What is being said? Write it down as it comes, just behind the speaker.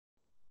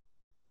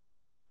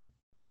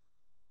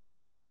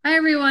Hi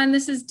everyone,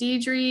 this is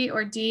Deidre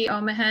or Dee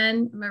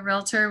Omahen. I'm a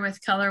realtor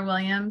with Keller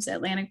Williams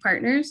Atlantic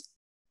Partners,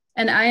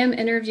 and I am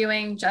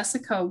interviewing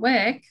Jessica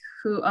Wick,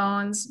 who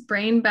owns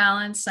Brain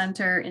Balance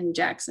Center in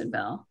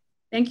Jacksonville.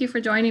 Thank you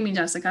for joining me,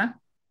 Jessica.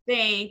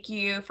 Thank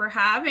you for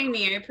having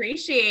me. I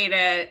appreciate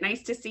it.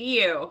 Nice to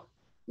see you.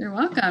 You're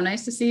welcome.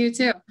 Nice to see you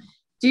too.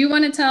 Do you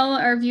want to tell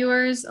our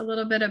viewers a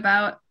little bit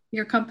about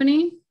your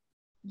company?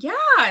 Yeah,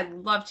 I'd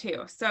love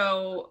to.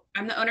 So,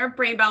 I'm the owner of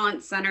Brain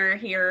Balance Center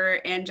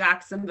here in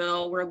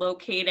Jacksonville. We're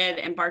located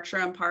in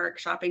Bartram Park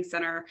Shopping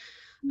Center,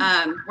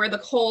 where the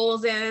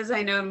Kohl's is.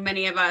 I know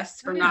many of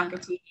us Oh from yeah.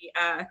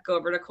 Nocatee go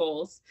over to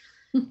Kohl's,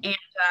 and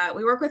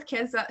we work with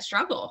kids that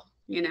struggle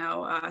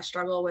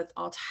with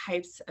all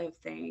types of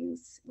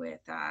things,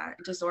 with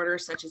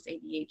disorders such as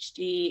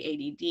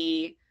ADHD,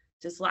 ADD,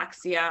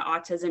 dyslexia,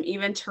 autism,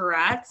 even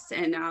Tourette's.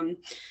 And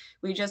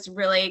we just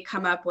really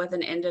come up with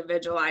an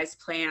individualized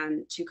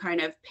plan to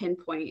kind of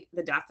pinpoint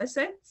the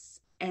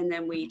deficits. And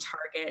then we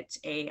target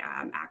a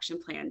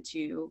action plan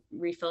to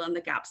refill in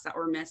the gaps that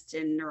were missed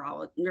in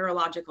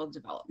neurological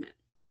development.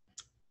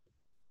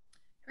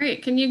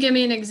 Great. Can you give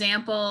me an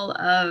example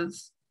of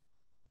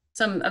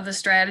some of the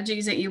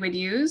strategies that you would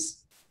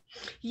use?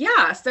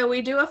 Yeah, so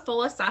we do a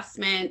full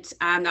assessment.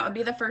 That would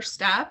be the first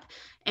step.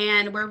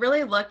 And we're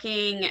really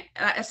looking,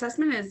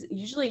 assessment is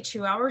usually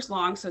 2 hours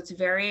long. So it's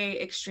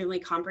very extremely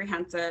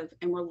comprehensive.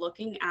 And we're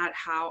looking at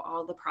how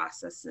all the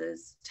process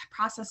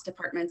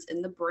departments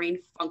in the brain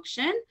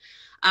function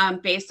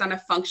based on a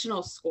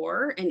functional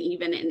score and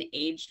even an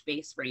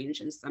age-based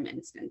range in some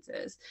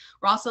instances.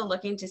 We're also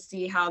looking to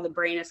see how the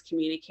brain is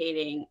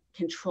communicating,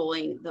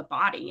 controlling the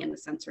body and the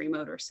sensory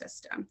motor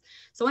system.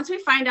 So once we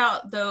find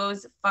out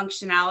those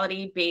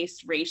functionality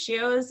based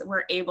ratios,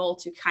 we're able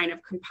to kind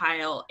of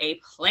compile a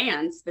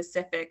plan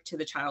specific to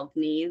the child's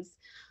needs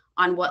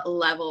on what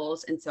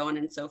levels and so on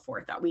and so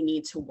forth that we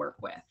need to work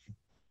with.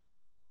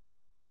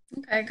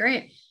 Okay,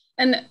 great.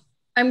 And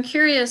I'm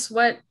curious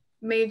what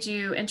made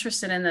you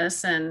interested in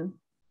this and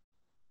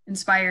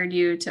inspired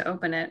you to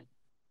open it?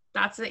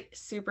 That's a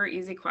super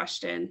easy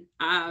question.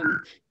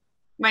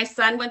 My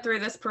son went through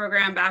this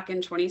program back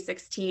in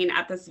 2016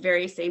 at this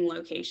very same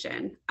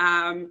location.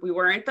 We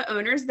weren't the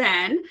owners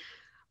then,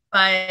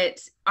 but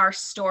our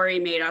story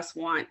made us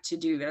want to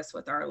do this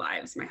with our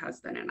lives, my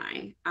husband and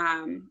I.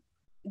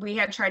 We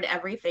had tried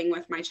everything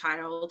with my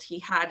child. He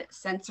had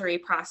sensory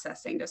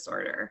processing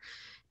disorder.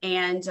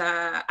 And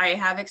I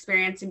have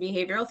experience in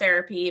behavioral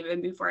therapy.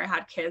 Even before I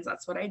had kids,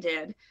 that's what I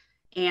did.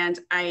 And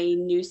I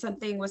knew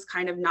something was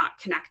kind of not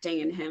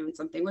connecting in him and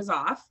something was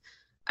off.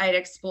 I had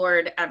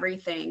explored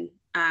everything,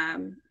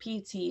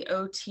 PT,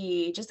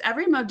 OT, just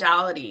every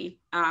modality,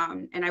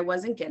 and I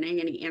wasn't getting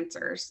any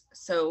answers.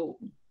 So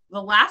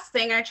the last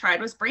thing I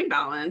tried was brain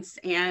balance,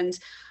 and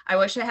I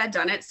wish I had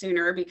done it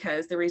sooner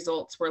because the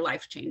results were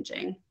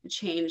life-changing. It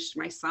changed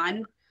my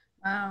son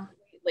Wow.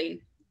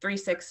 completely,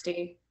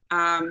 360.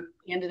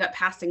 He ended up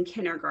passing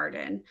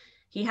kindergarten.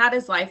 He had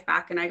his life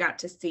back, and I got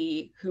to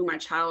see who my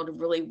child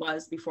really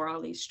was before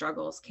all these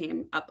struggles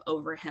came up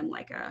over him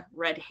like a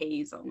red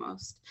haze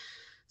almost.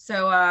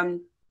 So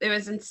it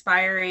was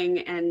inspiring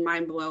and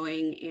mind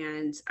blowing.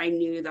 And I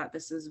knew that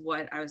this is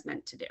what I was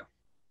meant to do.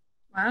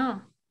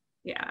 Wow.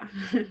 Yeah.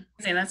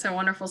 That's a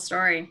wonderful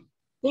story.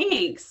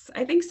 Thanks.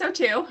 I think so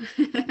too.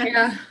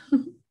 Yeah.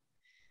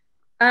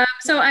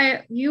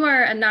 You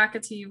are a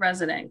Nocatee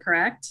resident,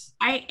 correct?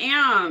 I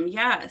am.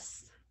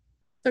 Yes.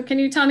 So can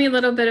you tell me a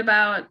little bit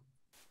about,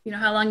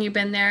 how long you've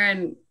been there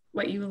and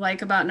what you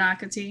like about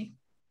Nocatee?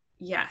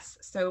 Yes.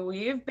 So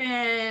we've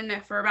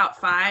been for about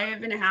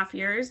 5.5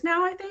 years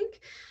now, I think.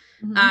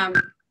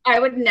 Mhm. I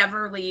would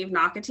never leave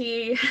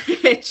Nocatee.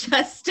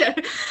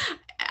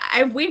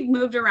 We've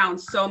moved around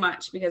so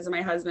much because of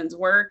my husband's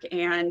work,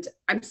 and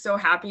I'm so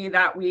happy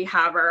that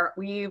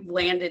we've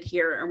landed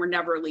here and we're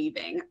never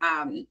leaving.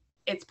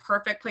 It's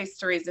perfect place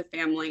to raise a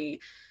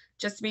family.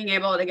 Just being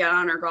able to get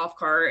on our golf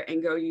cart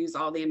and go use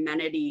all the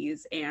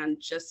amenities and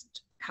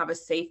just have a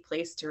safe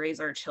place to raise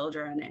our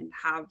children and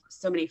have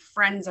so many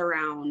friends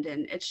around.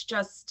 And it's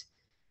just,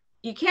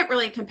 you can't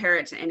really compare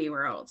it to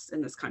anywhere else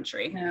in this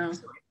country. No,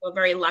 So I feel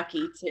very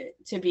lucky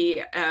to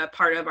be a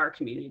part of our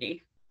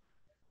community.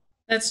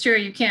 that's true.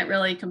 You can't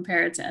really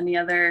compare it to any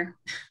other.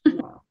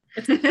 No.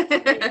 It's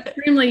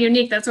extremely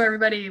unique. That's why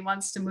everybody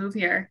wants to move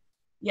here.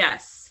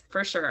 Yes,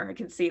 for sure. I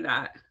can see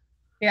that.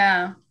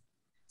 Yeah.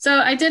 So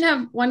I did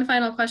have one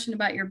final question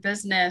about your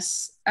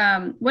business.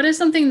 What is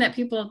something that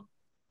people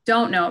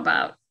don't know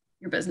about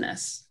your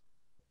business?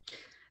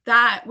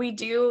 That we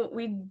do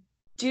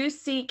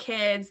see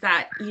kids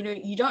that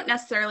you don't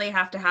necessarily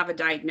have to have a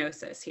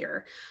diagnosis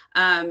here.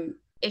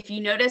 If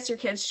you notice your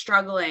kids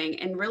struggling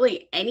in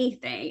really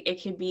anything,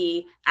 it could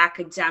be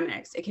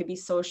academics, it could be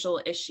social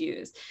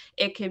issues,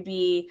 it could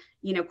be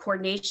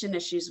coordination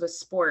issues with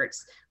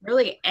sports.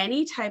 Really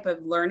any type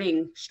of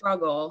learning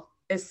struggle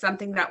is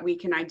something that we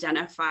can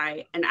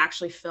identify and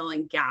actually fill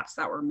in gaps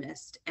that were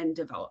missed in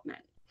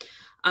development.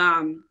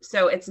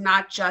 So it's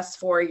not just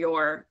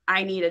for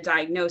I need a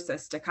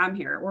diagnosis to come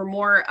here. We're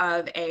more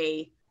of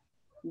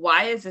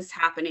why is this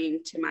happening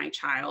to my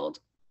child,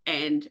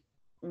 and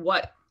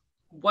what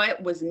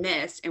was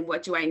missed, and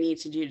what do I need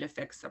to do to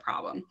fix the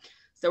problem?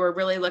 So we're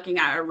really looking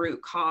at a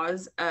root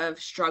cause of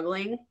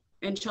struggling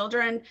in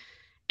children,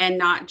 and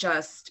not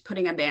just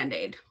putting a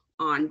Band-Aid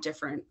on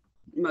different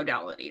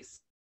modalities.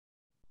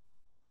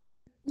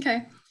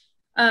 Okay.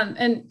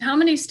 And how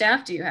many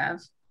staff do you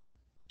have?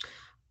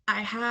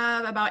 I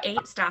have about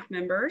 8 staff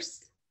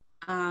members.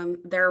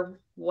 They're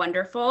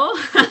wonderful.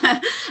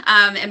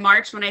 In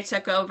March, when I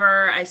took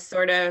over, I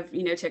sort of,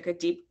 took a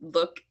deep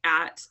look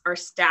at our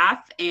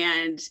staff,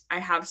 and I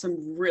have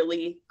some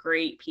really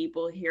great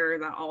people here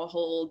that all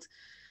hold,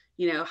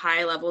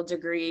 high level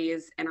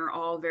degrees and are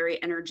all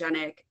very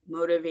energetic,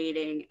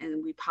 motivating,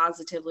 and we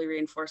positively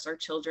reinforce our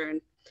children.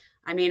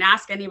 I mean,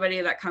 ask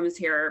anybody that comes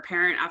here,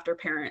 parent after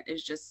parent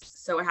is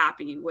just so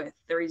happy with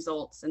the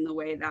results and the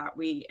way that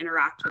we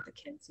interact with the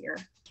kids here.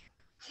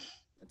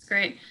 That's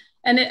great.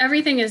 And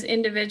everything is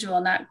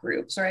individual, not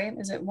groups, right?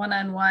 Is it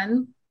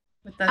one-on-one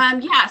with the?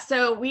 Yeah,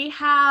 so we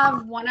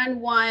have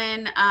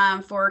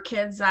one-on-one for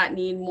kids that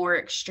need more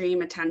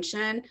extreme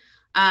attention.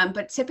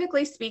 But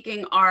typically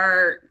speaking,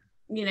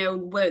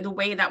 the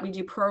way that we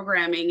do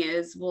programming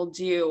is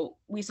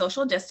we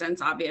social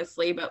distance,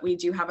 obviously, but we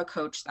do have a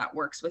coach that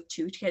works with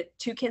two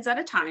kids at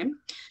a time.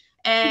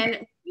 And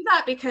we do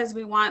that because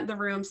we want the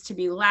rooms to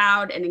be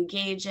loud and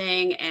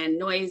engaging and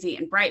noisy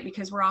and bright,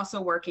 because we're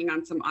also working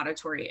on some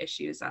auditory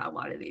issues that a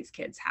lot of these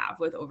kids have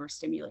with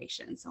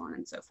overstimulation and so on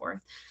and so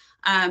forth.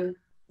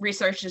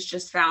 Research has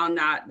just found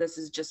that this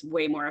is just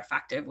way more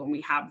effective when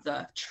we have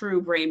the true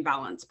brain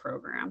balance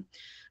program.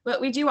 But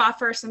we do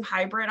offer some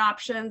hybrid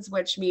options,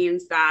 which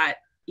means that,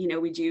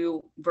 we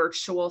do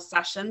virtual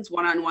sessions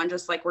one-on-one,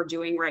 just like we're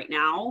doing right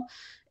now.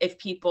 If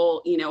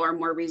people, are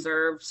more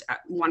reserved,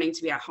 wanting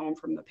to be at home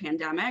from the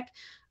pandemic,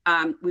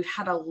 we've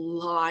had a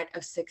lot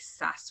of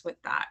success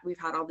with that. We've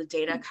had all the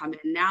data come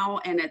in now,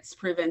 and it's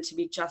proven to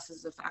be just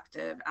as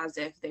effective as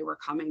if they were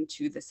coming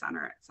to the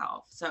center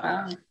itself. So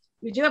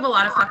we do have a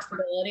lot of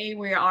flexibility.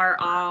 We are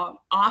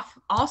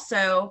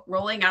also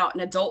rolling out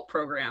an adult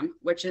program,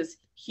 which is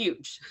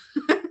huge.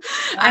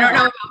 I don't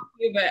know about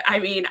you, but I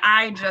mean,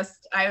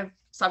 I've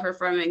suffered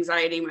from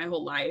anxiety my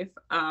whole life.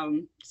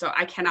 So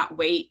I cannot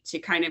wait to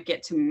kind of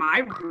get to my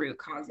root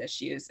cause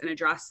issues and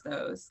address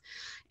those,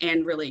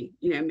 and really,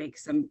 make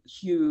some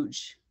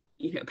huge,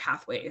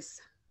 pathways.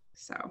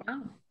 So.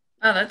 Wow.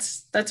 Oh,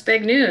 that's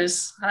big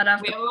news. We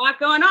have a lot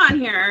going on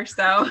here.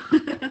 So.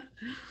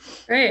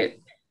 Great.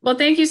 Well,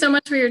 thank you so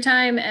much for your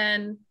time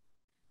and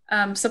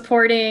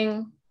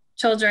supporting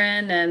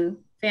children and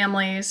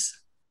families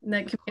in the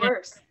community. Of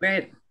course.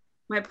 Great.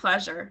 My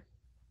pleasure.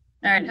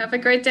 All right. Have a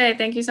great day.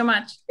 Thank you so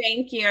much.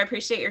 Thank you. I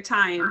appreciate your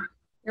time.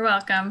 You're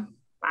welcome.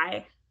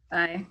 Bye.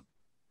 Bye.